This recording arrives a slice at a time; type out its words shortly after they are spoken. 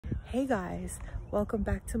Hey guys, welcome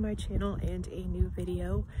back to my channel and a new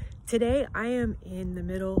video. Today I am in the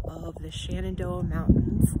middle of the Shenandoah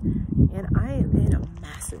mountains and I am in a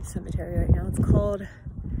massive cemetery right now. It's called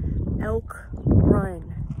Elk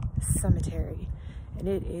Run Cemetery and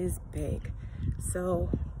it is big. So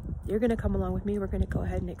you're gonna come along with me. We're gonna go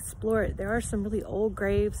ahead and explore it. There are some really old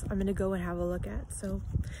graves I'm gonna go and have a look at, so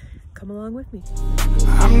come along with me.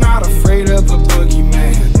 I'm not afraid of the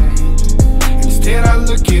boogeyman. Instead I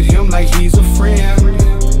look at him like he's a friend.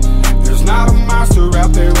 There's not a monster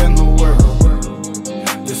out there in the world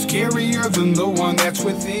that's scarier than the one that's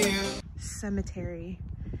within. Cemetery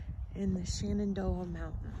in the Shenandoah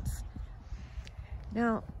mountains.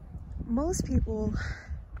 Now, most people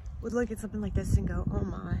would look at something like this and go, oh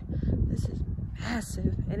my, this is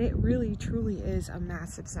massive. And it really truly is a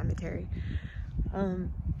massive cemetery.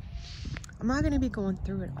 I'm not going to be going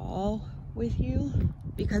through it all with you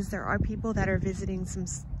because there are people that are visiting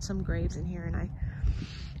some graves in here and I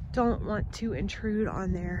don't want to intrude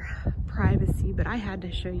on their privacy, but I had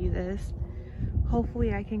to show you this.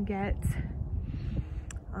 Hopefully I can get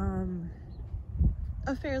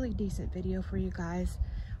a fairly decent video for you guys.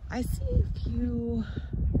 I see a few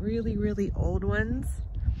really old ones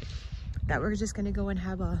that we're just going to go and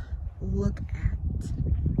have a look at.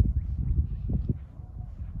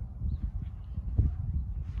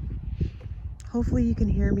 Hopefully you can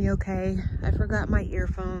hear me okay. I forgot my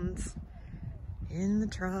earphones in the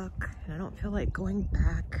truck and I don't feel like going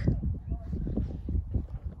back.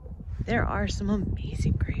 There are some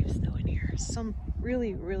amazing graves though in here. Some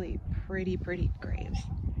really pretty graves.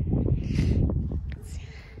 Let's see.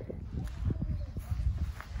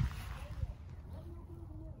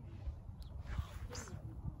 Oops.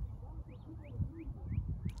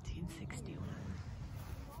 1861.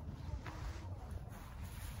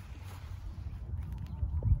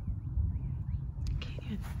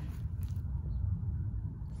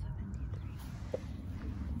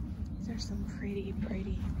 These are some pretty.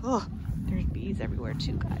 Oh, there's bees everywhere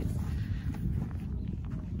too, guys.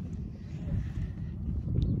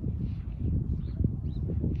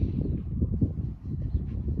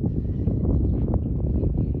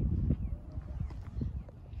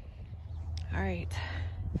 All right.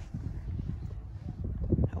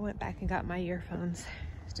 I went back and got my earphones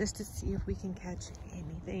just to see if we can catch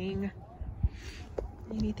anything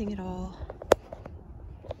at all.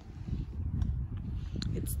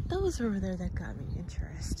 It's those over there that got me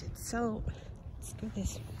interested. So let's go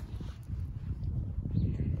this way.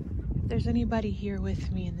 If there's anybody here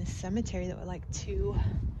with me in this cemetery that would like to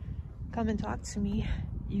come and talk to me,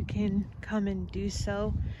 you can come and do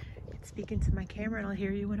so. It's speaking to my camera and I'll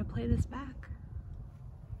hear you when I play this back.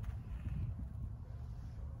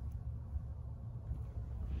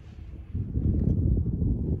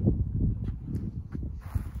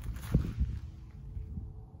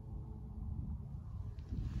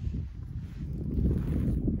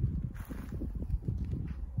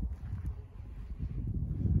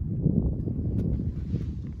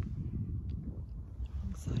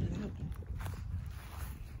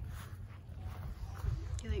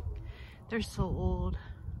 They're so old,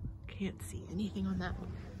 can't see anything on that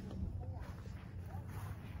one.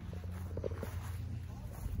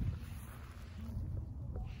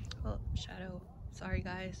 Oh, shadow, sorry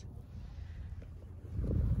guys.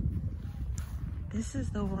 This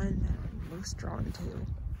is the one that I'm most drawn to.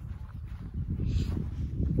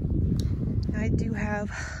 I do have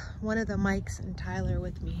one of the Mikes and Tyler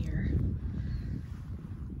with me here.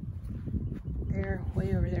 They're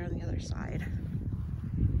way over there on the other side.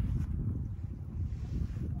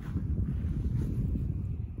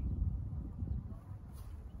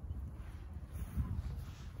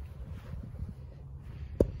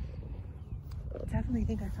 Definitely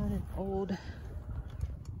think I found an old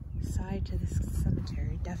side to this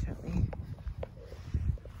cemetery, definitely.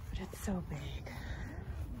 But it's so big.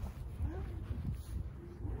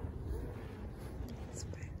 This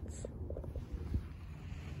fence.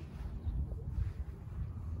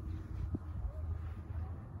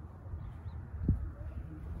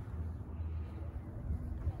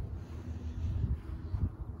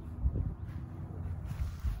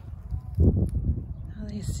 Now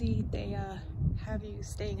they see they have you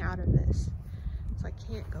staying out of this, so I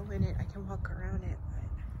can't go in it. I can walk around it,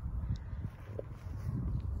 but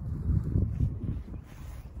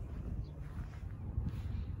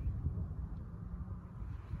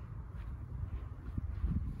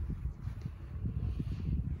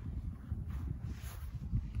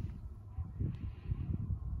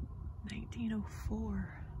 $1904.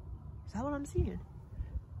 Is that what I'm seeing?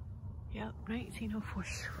 Yep, 1904.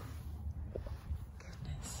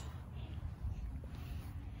 Goodness.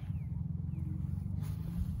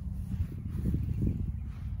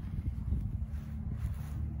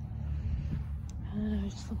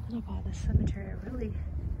 Something about this cemetery, I'm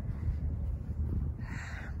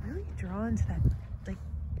really drawn to that, like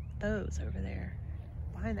those over there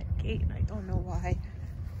behind that gate. I don't know why.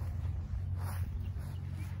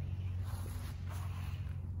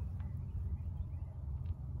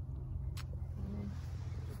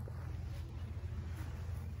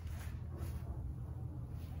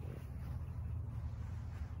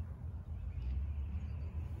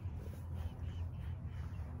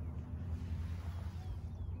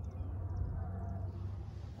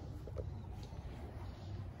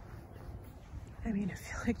 I mean, I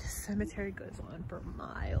feel like the cemetery goes on for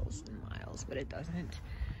miles and miles, but it doesn't.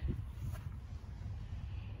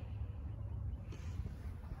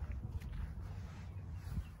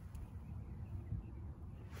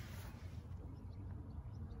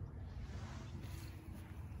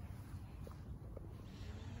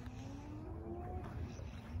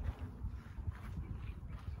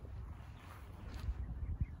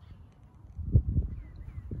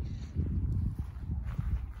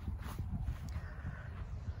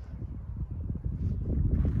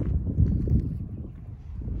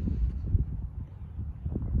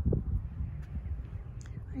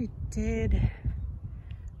 I did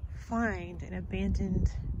find an abandoned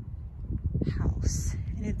house,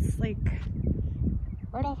 and it's like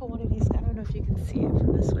right off of one of these. I don't know if you can see it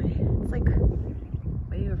from this way. It's like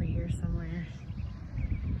way over here somewhere.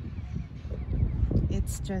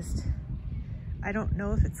 It's just, I don't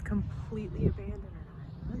know if it's completely abandoned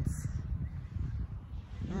or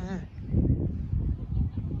not.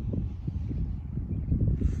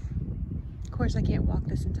 Of course, I can't walk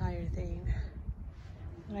this entire thing,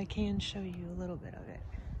 but I can show you a little bit of it.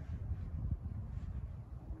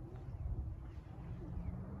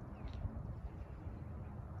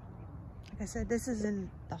 Like I said, this is in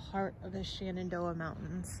the heart of the Shenandoah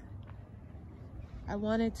Mountains. I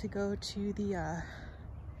wanted to go to the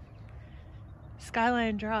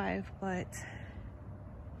Skyline Drive, but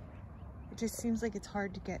it just seems like it's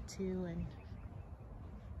hard to get to, and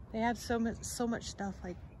they have so much stuff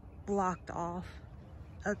like blocked off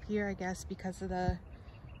up here, I guess, because of the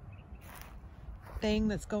thing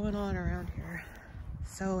that's going on around here.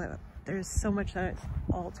 So there's so much that it's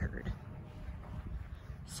altered.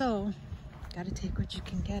 So gotta take what you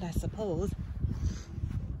can get, I suppose.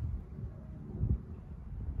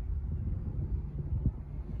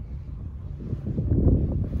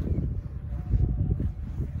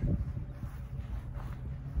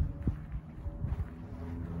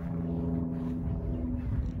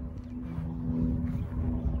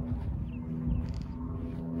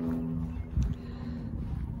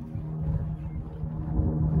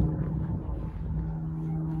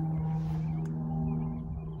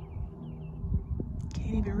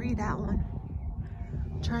 Even read that one.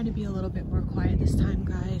 I'm trying to be a little bit more quiet this time,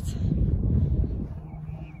 guys.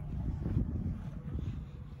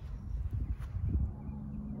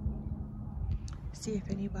 See if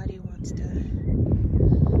anybody wants to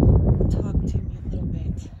talk to me a little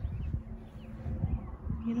bit.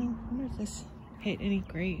 You know, I wonder if this hit any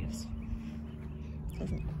graves.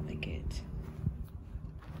 Doesn't look like it.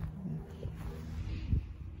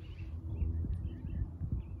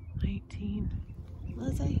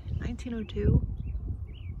 Was I 1902?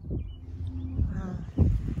 Wow,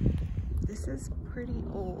 this is pretty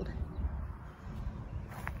old.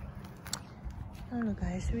 I don't know,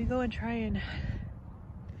 guys. Should we go and try and?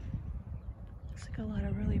 Looks like a lot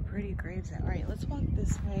of really pretty graves. All right, let's walk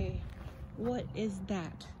this way. What is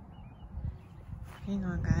that? Hang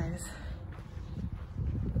on, guys.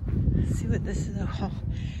 Let's see what this is. Oh,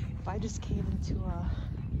 if I just came into a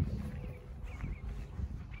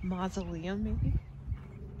mausoleum, maybe.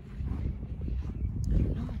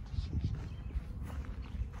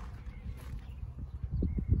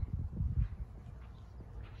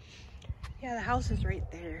 Yeah, the house is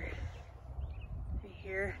right there, right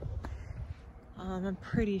here. I'm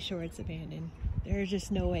pretty sure it's abandoned. There's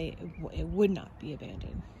just no way it would not be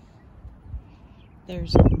abandoned.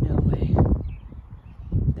 There's no way.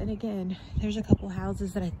 Then again, there's a couple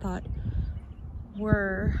houses that I thought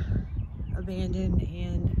were abandoned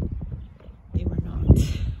and they were not.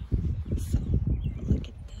 So look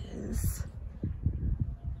at this.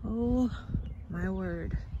 Oh my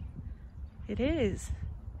word. It is.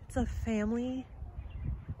 It's a family,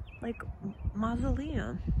 like,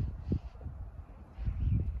 mausoleum.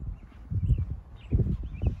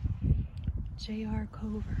 J.R.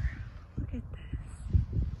 Cover. Look at this.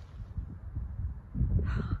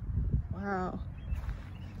 Wow.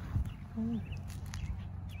 Oh.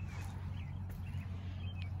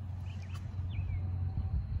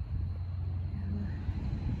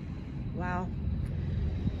 Wow.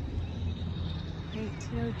 18.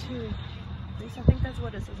 CO2. At least I think that's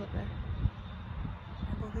what it says up there.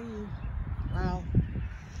 I believe. Wow.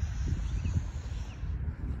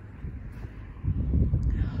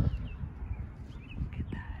 Look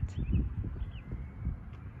at that.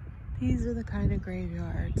 These are the kind of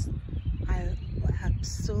graveyards I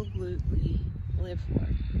absolutely live for,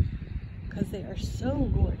 because they are so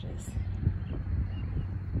gorgeous.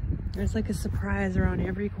 There's like a surprise around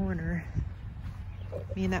every corner.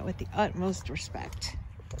 I mean that with the utmost respect.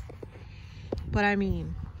 But I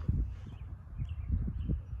mean,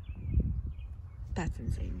 that's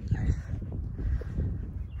insane, you guys.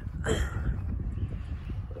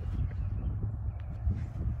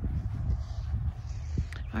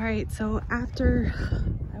 All right, so after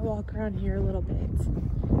I walk around here a little bit,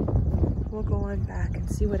 we'll go on back and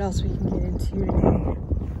see what else we can get into today.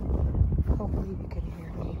 Hopefully you can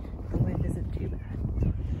hear me. The wind isn't too bad.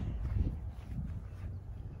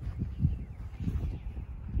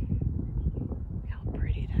 How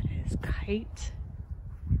pretty that is. Kite.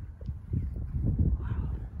 Wow.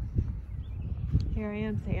 Here I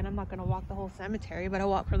am saying I'm not going to walk the whole cemetery, but I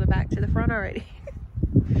walk from the back to the front already.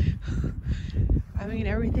 I mean,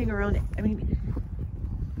 everything around it. I mean,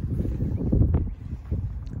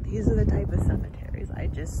 these are the type of cemeteries I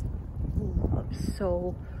just love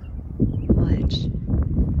so much.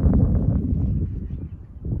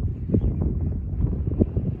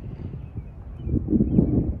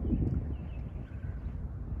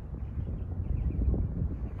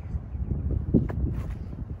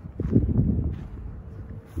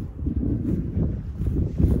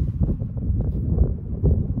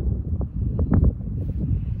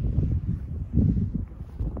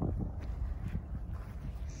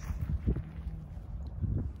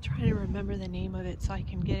 Trying to remember the name of it so I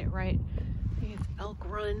can get it right. I think it's Elk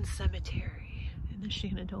Run Cemetery in the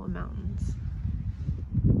Shenandoah Mountains.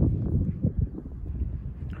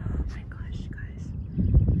 Oh my gosh, guys.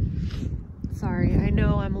 Sorry, I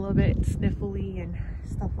know I'm a little bit sniffly and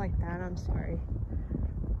stuff like that. I'm sorry.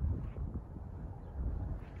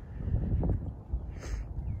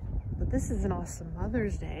 But this is an awesome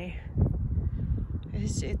Mother's Day.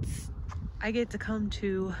 I get to come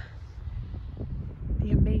to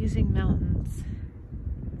the amazing mountains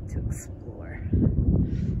to explore.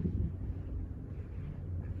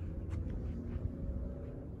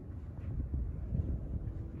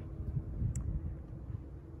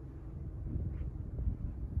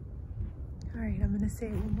 All right, I'm gonna say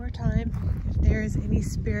it one more time. If there's any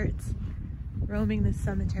spirits roaming this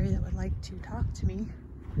cemetery that would like to talk to me,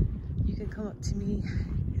 you can come up to me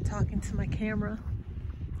and talk into my camera,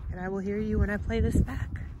 and I will hear you when I play this back.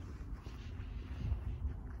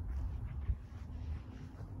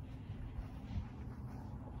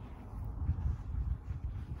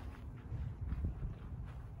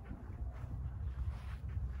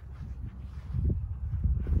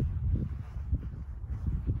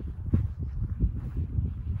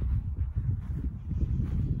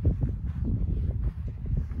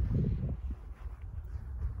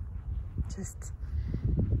 Just,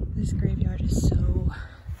 this graveyard is so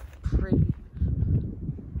pretty.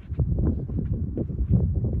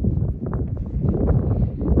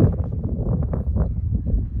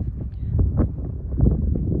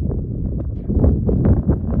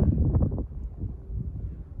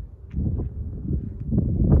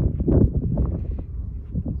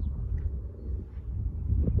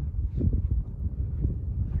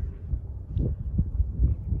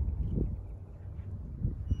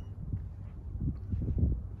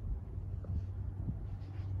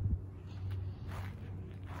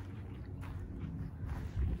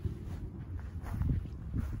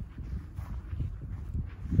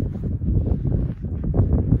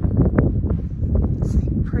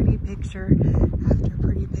 Picture after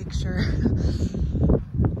pretty picture.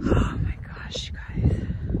 Oh my gosh, you guys.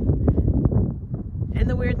 And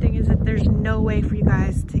the weird thing is that there's no way for you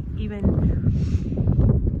guys to even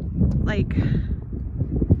like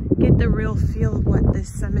get the real feel of what this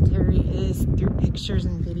cemetery is through pictures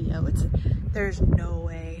and video. There's no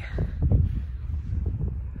way.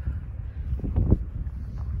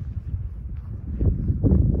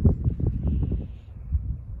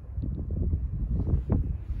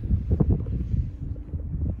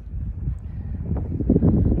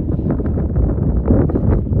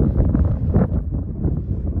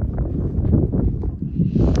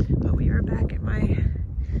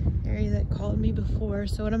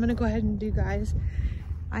 So what I'm gonna go ahead and do, guys,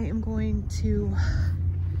 I am going to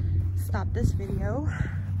stop this video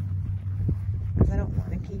because I don't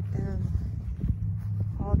want to keep them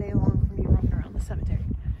all day long from me roaming around the cemetery.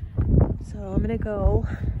 So I'm gonna go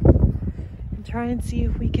and try and see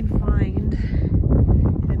if we can find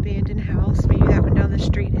abandoned house. Maybe that one down the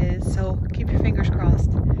street is, so keep your fingers crossed.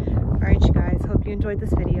 All right, you guys, hope you enjoyed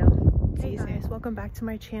this video. Hey guys, welcome back to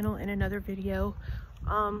my channel in another video.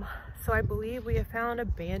 So I believe we have found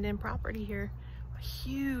abandoned property here. A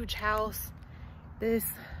huge house, this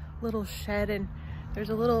little shed, and there's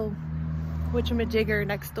a little witchamajigger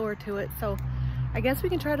next door to it. So I guess we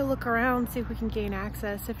can try to look around, see if we can gain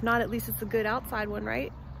access. If not, at least it's a good outside one,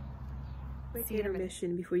 right? See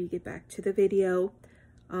intermission before you get back to the video.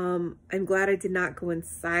 I'm glad I did not go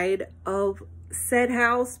inside of said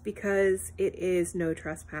house because it is no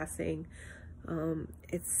trespassing.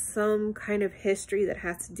 It's some kind of history that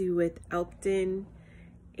has to do with Elkton,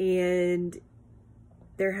 and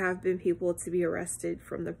there have been people to be arrested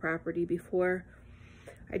from the property before.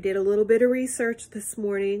 I did a little bit of research this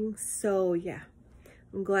morning, so yeah,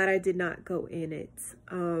 I'm glad I did not go in it.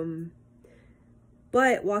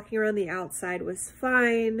 But walking around the outside was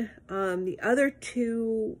fine. The other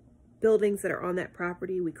two buildings that are on that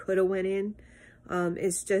property we could have went in.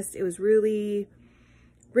 It was really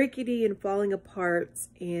rickety and falling apart,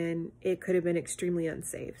 and it could have been extremely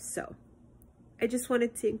unsafe. So I just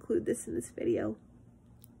wanted to include this in this video.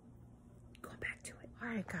 Going back to it. All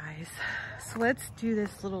right, guys, so let's do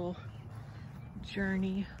this little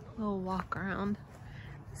journey, little walk around.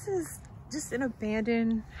 This is just an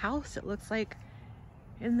abandoned house, it looks like,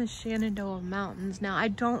 in the Shenandoah mountains. Now, I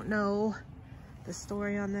don't know the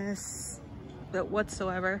story on this, but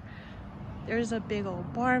whatsoever. There's a big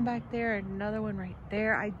old barn back there, another one right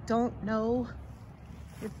there. I don't know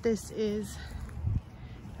if this is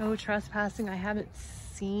no trespassing. I haven't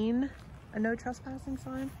seen a no trespassing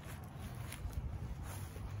sign,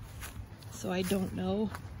 so I don't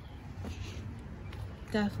know.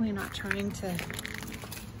 Definitely not trying to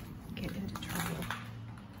get into trouble.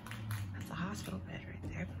 That's a hospital bed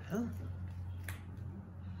right there. Oh.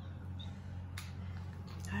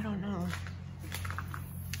 I don't know.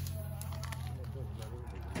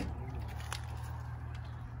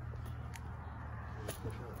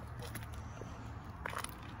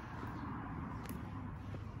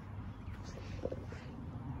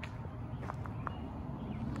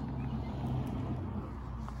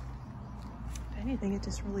 I think it's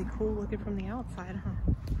just really cool looking from the outside,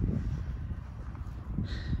 huh?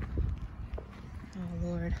 Oh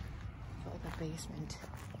Lord, it's like a basement.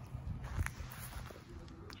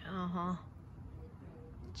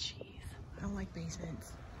 Jeez, I don't like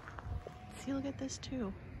basements. See, look at this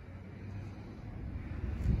too.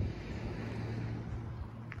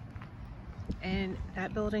 And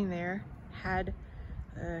that building there had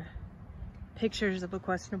pictures of a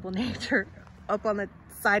questionable nature up on the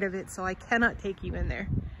side of it, so I cannot take you in there.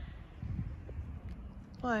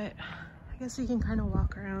 But I guess we can kind of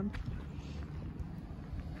walk around.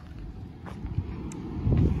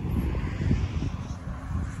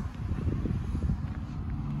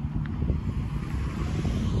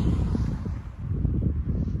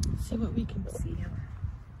 See what we can see.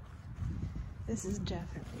 This is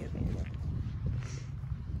definitely abandoned.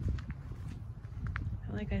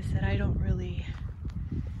 Like I said, I don't really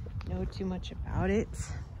know too much about it.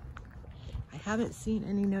 I haven't seen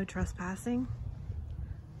any no trespassing,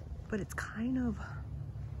 but it's kind of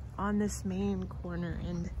on this main corner,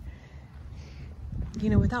 and you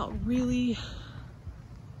know, without really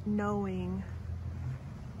knowing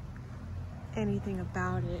anything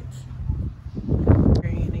about it or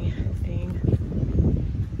anything,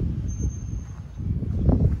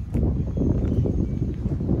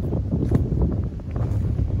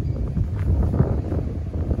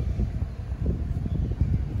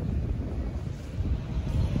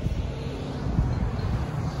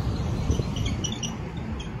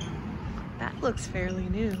 looks fairly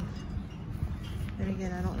new. Then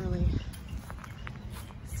again, I don't really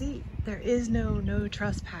see. There is no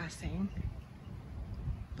trespassing,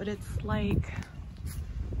 but it's like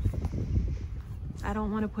I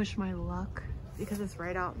don't want to push my luck because it's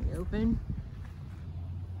right out in the open.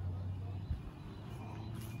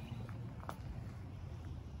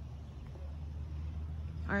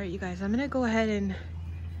 All right, you guys, I'm gonna go ahead and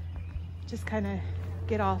just kind of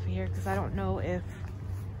get off of here because I don't know if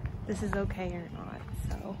this is okay or not,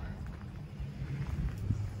 so.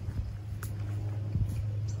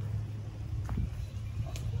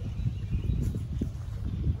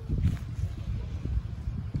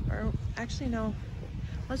 Or actually, no,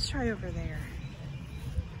 let's try over there.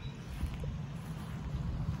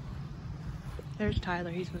 There's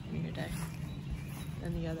Tyler, he's with me today.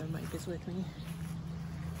 And the other Mike is with me.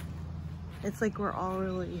 It's like we're all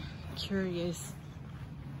really curious.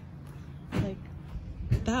 Like,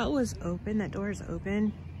 that was open, that door is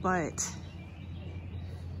open, but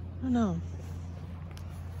I don't know.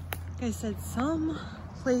 Like I said, some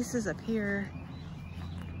places up here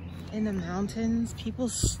in the mountains, people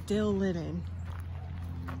still live in.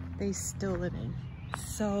 They still live in.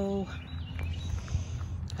 So,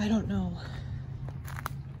 I don't know.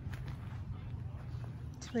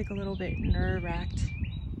 It's like a little bit nerve-wracked.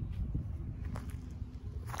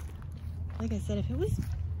 Like I said, if it was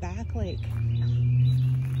back like,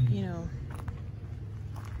 you know,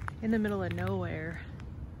 in the middle of nowhere,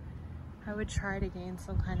 I would try to gain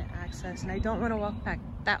some kind of access. And I don't want to walk back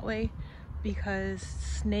that way because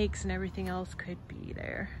snakes and everything else could be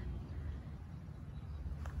there.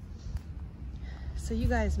 So you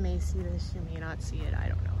guys may see this, you may not see it, I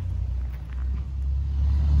don't know.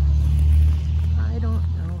 I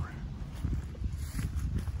don't know.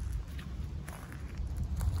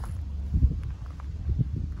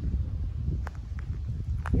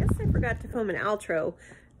 Yes, I forgot to film an outro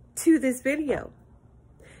to this video.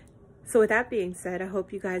 So with that being said, I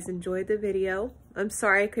hope you guys enjoyed the video. I'm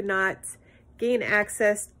sorry I could not gain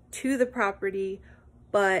access to the property,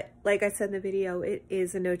 but like I said in the video, it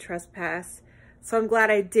is a no trespass. So I'm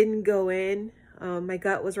glad I didn't go in. My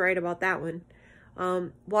gut was right about that one.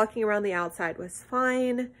 Walking around the outside was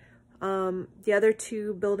fine. The other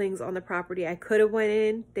two buildings on the property I could have went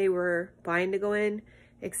in. They were fine to go in,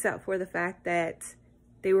 except for the fact that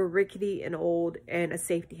they were rickety and old and a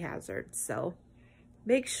safety hazard. So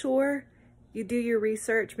make sure you do your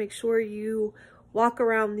research. Make sure you walk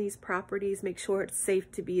around these properties. Make sure it's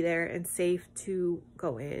safe to be there and safe to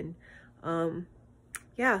go in.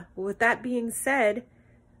 Yeah, well, with that being said,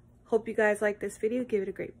 hope you guys like this video. Give it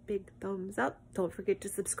a great big thumbs up. Don't forget to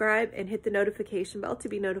subscribe and hit the notification bell to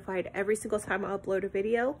be notified every single time I upload a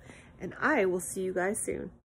video. And I will see you guys soon.